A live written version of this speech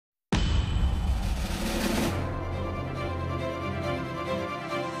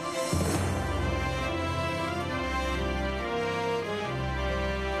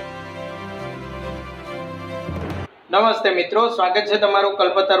નમસ્તે મિત્રો, સ્વાગત છે તમારું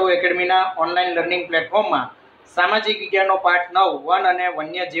કલ્પતારુ એકેડમીના ઓનલાઈન લર્નિંગ પ્લેટફોર્મમાં। સામાજિક વિજ્ઞાનનો પાઠ 9 વન અને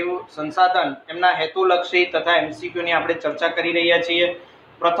વન્યજીવ સંસાધન એમના હેતુલક્ષી તથા એમસીક્યુની આપણે ચર્ચા કરી રહ્યા છીએ।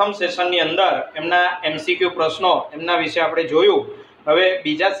 પ્રથમ સેશનની અંદર એમના એમસીક્યુ પ્રશ્નો એમના વિશે આપણે જોયું। હવે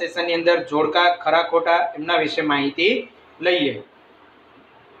બીજા સેશનની અંદર જોડકા ખરા ખોટા એમના વિશે માહિતી લઈએ।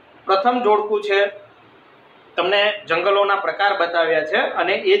 પ્રથમ જોડકું છે, તમને જંગલોના પ્રકાર બતાવ્યા છે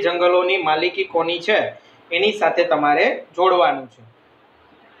અને એ જંગલોની માલિકી કોની છે એની સાથે તમારે જોડવાનું છે।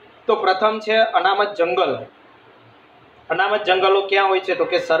 તો પ્રથમ છે અનામત જંગલ। અનામત જંગલો ક્યાં હોય છે? તો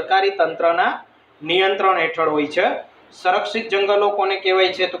કે સરકારી તંત્રના નિયંત્રણ હેઠળ હોય છે। સંરક્ષિત જંગલો કોને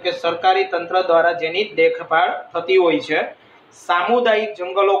કહેવાય છે? તો કે સરકારી તંત્ર દ્વારા જેની દેખભાળ થતી હોય છે। સામુદાયિક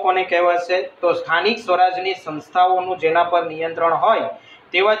જંગલો કોને કહેવાશે? તો સ્થાનિક સ્વરાજની સંસ્થાઓનું જેના પર નિયંત્રણ હોય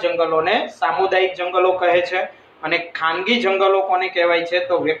તેવા જંગલોને સામુદાયિક જંગલો કહે છે। અને ખાનગી જંગલો કોને કહેવાય છે?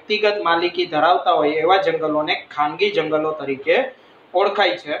 તો વ્યક્તિગત માલિકી ધરાવતા હોય એવા જંગલોને ખાનગી જંગલો તરીકે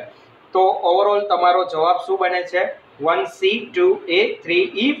ઓળખાય છે। તો ઓવરઓલ તમારો જવાબ શું બને છે? 1C 2A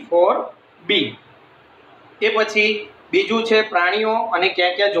 3E 4B। એ પછી બીજું છે પ્રાણીઓ અને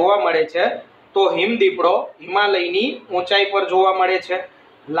ક્યાં ક્યાં જોવા મળે છે? તો હિમદીપડો હિમાલયની ઊંચાઈ પર જોવા મળે છે।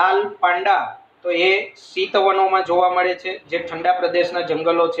 લાલ પાંડા તો એ શીતવનોમાં જોવા મળે છે, જે ઠંડા પ્રદેશના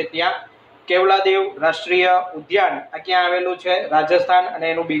જંગલો છે ત્યાં। કેવલાદેવ રાષ્ટ્રીય ઉદ્યાન આ ક્યાં આવેલું છે? રાજસ્થાન, અને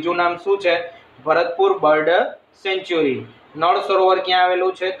એનું બીજું નામ શું છે? Bharatpur bird century. નળ સરોવર ક્યાં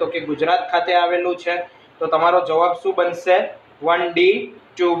આવેલું છે? તો કે ગુજરાત ખાતે આવેલું છે। તો તમારો જવાબ શું બનશે? 1D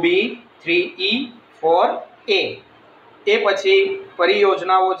 2B 3E 4A। એ પછી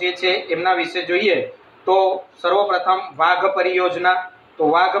પરિયોજનાઓ જે છે એમના વિશે જોઈએ તો સર્વપ્રથમ વાઘ પરિયોજના। તો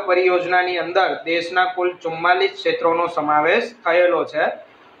વાઘ પરિયોજનાની અંદર દેશના કુલ 44 ક્ષેત્રોનો સમાવેશ થયેલો છે।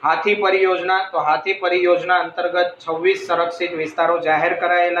 હાથી પરિયોજના, તો હાથી પરિયોજના અંતર્ગત 26 સંરક્ષિત વિસ્તારો જાહેર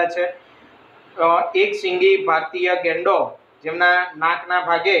કરાયેલા છે। એક સિંગી ભારતીય ગેંડો જેમના નાકના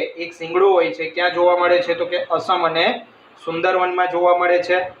ભાગે એક સિંગડું હોય છે, ક્યાં જોવા મળે છે? તો કે અસમ અને સુંદરવનમાં જોવા મળે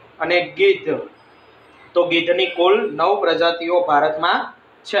છે। અને ગીધ, તો ગીધની કુલ 9 પ્રજાતિઓ ભારતમાં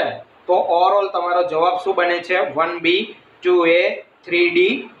છે। તો ઓવરઓલ તમારો જવાબ શું બને છે? 1B 2A 3D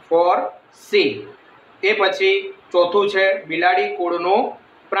 4C। એ પછી ચોથું છે બિલાડી કુળનું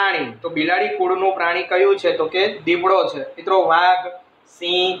પ્રાણી। તો બિલાડી કુળનું પ્રાણી કયું છે? તો કે દીપડો છે। મિત્રો, વાઘ,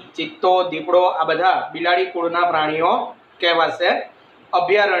 સિંહ, ચિત્તો, દીપડો આ બધા બિલાડી કુળના પ્રાણીઓ કહેવાશે।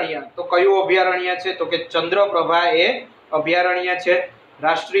 અભયારણ્ય, તો કયું અભયારણ્ય છે? તો કે ચંદ્રપ્રભા એ અભયારણ્ય છે।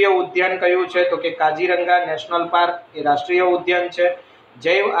 રાષ્ટ્રીય ઉદ્યાન કયું છે? તો કે કાજીરંગા નેશનલ પાર્ક એ રાષ્ટ્રીય ઉદ્યાન છે।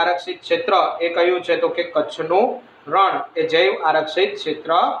 જૈવ આરક્ષિત ક્ષેત્ર એ કયું છે? તો કે કચ્છનું રણ એ જૈવ આરક્ષિત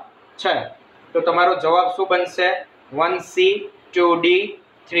ક્ષેત્ર છે। તો તમારો જવાબ શું બનશે? 1C 2D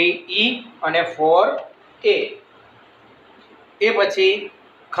 3E અને 4A। એ પછી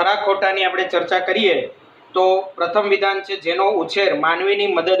ખરા ખોટાની આપણે ચર્ચા કરીએ તો પ્રથમ વિધાન છે, જેનો ઉછેર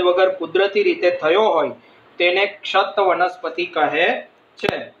માનવીની મદદ વગર કુદરતી રીતે થયો હોય તેને ક્ષત વનસ્પતિ કહે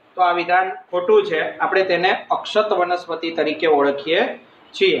છે। તો આ વિધાન ખોટું છે, આપણે તેને અક્ષત વનસ્પતિ તરીકે ઓળખીએ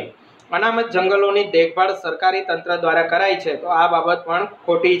છીએ। અનામત જંગલોની દેખભાળ સરકારી તંત્ર દ્વારા કરાય છે, તો આ બાબત પણ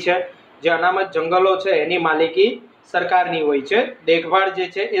ખોટી છે। જે અનામત જંગલો છે એની માલિકી સરકારની હોય છે, દેખભાળ જે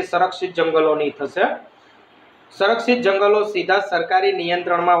છે એ સંરક્ષિત જંગલોની થશે। સંરક્ષિત જંગલો સીધા સરકારી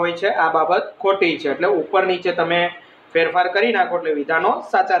નિયંત્રણમાં હોય છે, આ બાબત ખોટી છે। એટલે ઉપર નીચે તમે ફેરફાર કરી નાખો એટલે વિધાનો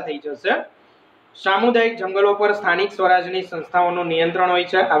સાચા થઈ જશે। સામુદાયિક જંગલો પર સ્થાનિક સ્વરાજની સંસ્થાઓનું નિયંત્રણ હોય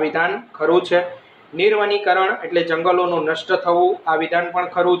છે, આ વિધાન ખરું છે। નિર્વનીકરણ એટલે જંગલોનું નષ્ટ થવું, આ વિધાન પણ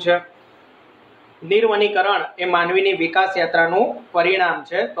ખરું છે। નિર્વનીકરણ એ માનવીની વિકાસ યાત્રાનું પરિણામ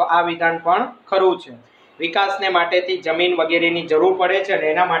છે, તો આ વિધાન પણ ખરું છે। વિકાસને માટેથી જમીન વગેરેની જરૂર પડે છે અને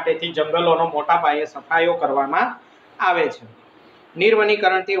એના માટેથી જંગલોનો મોટા પાયે સફાયો કરવામાં આવે છે।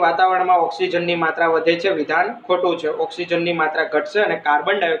 નિર્વનીકરણથી વાતાવરણમાં ઓક્સિજનની માત્રા વધે છે, વિધાન ખોટું છે। ઓક્સિજનની માત્રા ઘટશે અને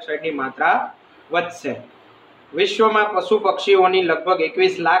કાર્બન ડાયોક્સાઇડની માત્રા વધશે। વિશ્વમાં પશુ પક્ષીઓની લગભગ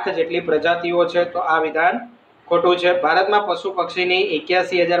 21 લાખ જેટલી પ્રજાતિઓ છે, તો આ વિધાન ખોટું છે। ભારતમાં પશુ પક્ષીની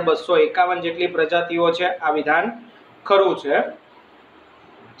 81,251 જેટલી પ્રજાતિઓ છે, આ વિધાન ખરું છે।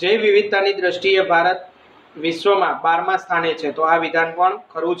 જૈવ વિવિધતાની દ્રષ્ટિએ ભારત વિશ્વમાં 12મા સ્થાને છે, તો આ વિધાન પણ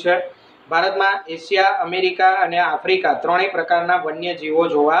ખરું છે। ભારતમાં એશિયા, અમેરિકા અને આફ્રિકા ત્રણેય પ્રકારના વન્યજીવો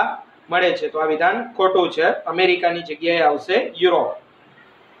જોવા મળે છે, તો આ વિધાન ખોટું છે। અમેરિકાની જગ્યાએ આવશે યુરોપ।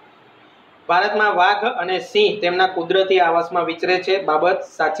 ભારતમાં વાઘ અને સિંહ તેમના કુદરતી આવાસમાં વિચરે છે, બાબત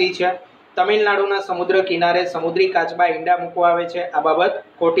સાચી છે। તમિલનાડુના સમુદ્ર કિનારે સમુદ્રી કાચબા ઈંડા મૂકવા આવે છે, આ બાબત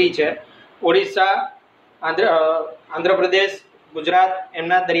ખોટી છે। ઓડિશા, આંધ્રપ્રદેશ, ગુજરાત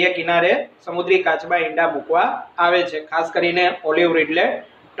એમના દરિયા કિનારે સમુદ્રી કાચબા ઈંડા મૂકવા આવે છે, ખાસ કરીને ઓલિવ રીડલે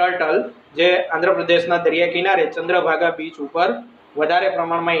ટર્ટલ જે આંધ્રપ્રદેશના દરિયા કિનારે ચંદ્રભાગા બીચ ઉપર વધારે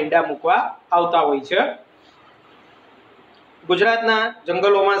પ્રમાણમાં ઈંડા મૂકવા આવતા હોય છે। ગુજરાતના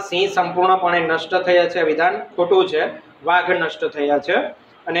જંગલોમાં સિંહ સંપૂર્ણપણે નષ્ટ થયા છે, વિધાન ખોટું છે. વાઘ નષ્ટ થયા છે.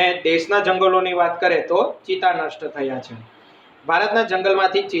 અને દેશના જંગલોની વાત કરીએ તો ચિત્તા નષ્ટ થયા છે. ભારતના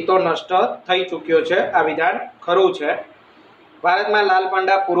જંગલમાંથી ચિત્તો નષ્ટ થઈ ચૂક્યો છે, આ વિધાન ખરું છે. ભારતમાં લાલ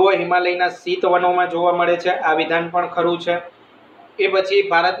પાંડા પૂર્વ હિમાલયના શીત વનોમાં જોવા મળે છે, આ વિધાન પણ ખરું છે. એ પછી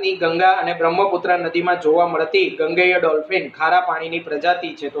ભારતની ગંગા અને બ્રહ્મપુત્ર નદીમાં જોવા મળતી ગંગેય ડોલ્ફિન ખારા પાણીની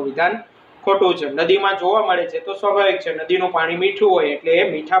પ્રજાતિ છે, તો વિધાન ખોટું છે. નદીમાં જોવા મળે છે તો સ્વાભાવિક છે, નદીનું પાણી મીઠું હોય એટલે એ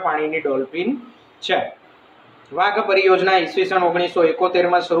મીઠા પાણીની ડોલ્ફિન છે. વાઘ પરિયોજના ઈસવીસન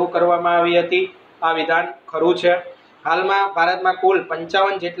 1971માં શરૂ કરવામાં આવી હતી, આ વિધાન ખરું છે. હાલમાં ભારતમાં કુલ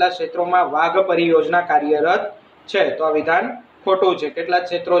 55 જેટલા ક્ષેત્રોમાં વાઘ પરિયોજના કાર્યરત છે, તો આ વિધાન ખોટું છે. કેટલા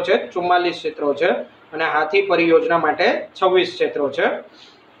ક્ષેત્રો છે? 44 ક્ષેત્રો છે. અને હાથી પરિયોજના માટે 26 ક્ષેત્રો છે.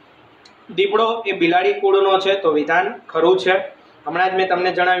 દીપડો એ બિલાડી કુળનો છે, તો વિધાન ખરું છે. હમણાં જ મેં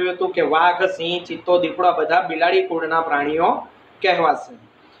તમને જણાવ્યું હતું કે વાઘ, સિંહ, ચિત્તો, દીપડો બધા બિલાડી કુળના પ્રાણીઓ કહેવાશે.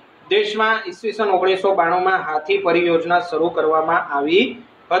 દેશમાં ઈસવીસન 1992માં હાથી પરિયોજના શરૂ કરવામાં આવી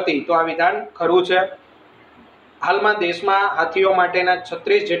હતી, તો આ વિધાન ખરું છે. હાલમાં દેશમાં હાથીઓ માટેના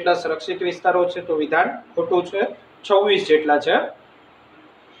 36 જેટલા સુરક્ષિત વિસ્તારો છે, તો વિધાન ખોટું છે. 26 જેટલા છે.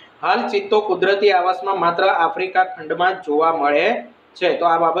 હાલ ચિત્તો કુદરતી આવાસમાં માત્ર આફ્રિકા ખંડમાં જ જોવા મળે છે, તો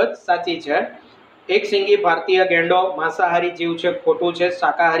આ બાબત સાચી છે. એક સિંગી ભારતીય ગેંડો માંસાહારી જીવ છે, ખોટું છે.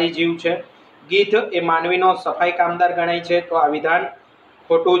 શાકાહારી જીવ છે. ગીધ એ માનવીનો સફાઈ કામદાર ગણાય છે, તો આ વિધાન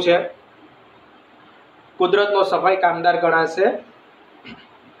ખોટું છે. કુદરતનો સફાઈ કામદાર ગણાશે.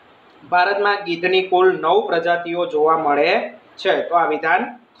 ભારતમાં ગીધની કુલ 9 પ્રજાતિઓ જોવા મળે છે, તો આ વિધાન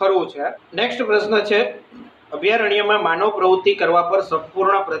ખરું છે. નેક્સ્ટ પ્રશ્ન છે, અભયારણ્યમાં માનવ પ્રવૃત્તિ કરવા પર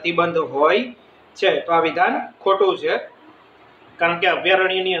સંપૂર્ણ પ્રતિબંધ હોય છે, તો આ વિધાન ખોટું છે. કારણ કે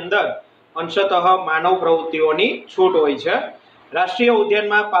અભયારણ્યની અંદર અંશતઃ માનવ પ્રવૃત્તિઓની છૂટ હોય છે. રાષ્ટ્રીય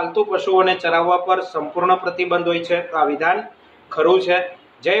ઉદ્યાનમાં પાલતુ પશુઓને ચરાવવા પર સંપૂર્ણ પ્રતિબંધ હોય છે, તો આ વિધાન ખરું છે.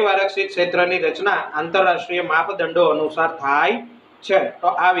 જૈવ આરક્ષિત ક્ષેત્રની રચના આંતરરાષ્ટ્રીય માપદંડો અનુસાર થાય છે, તો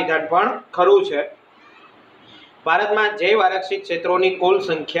આ વિધાન પણ ખરું છે. ભારતમાં જૈવ આરક્ષિત ક્ષેત્રોની કુલ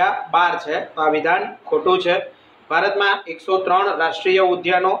સંખ્યા 12 છે, તો આ વિધાન ખોટું છે. ભારતમાં 103 રાષ્ટ્રીય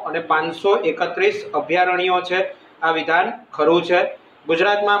ઉદ્યાનો અને 531 અભયારણ્યો છે, આ વિધાન ખરું છે.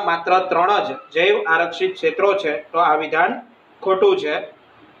 ગુજરાતમાં માત્ર 3 જ જૈવ આરક્ષિત ક્ષેત્રો છે, તો આ વિધાન ખોટું છે.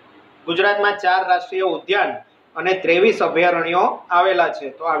 ગુજરાતમાં 4 રાષ્ટ્રીય ઉદ્યાન અને 23 અભયારણ્યો આવેલા છે,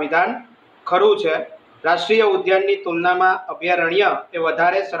 તો આ વિધાન ખરું છે. રાષ્ટ્રીય ઉદ્યાનની તુલનામાં અભયારણ્ય એ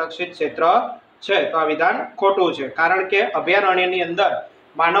વધારે સુરક્ષિત ક્ષેત્ર છે, તો આ વિધાન ખોટું છે. કારણ કે અભયારણ્યની અંદર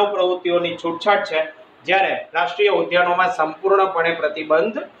માનવ પ્રવૃત્તિઓની છૂટછાટ છે, જ્યારે રાષ્ટ્રીય ઉદ્યાનોમાં સંપૂર્ણપણે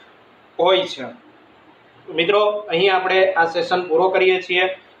પ્રતિબંધ હોય છે. મિત્રો, અહીં આપણે આ સેશન પૂરો કરીએ છીએ.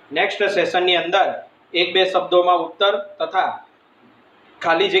 નેક્સ્ટ સેશનની અંદર 1-2 શબ્દોમાં ઉત્તર તથા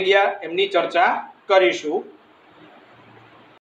ખાલી જગ્યા એમની ચર્ચા કરીશું.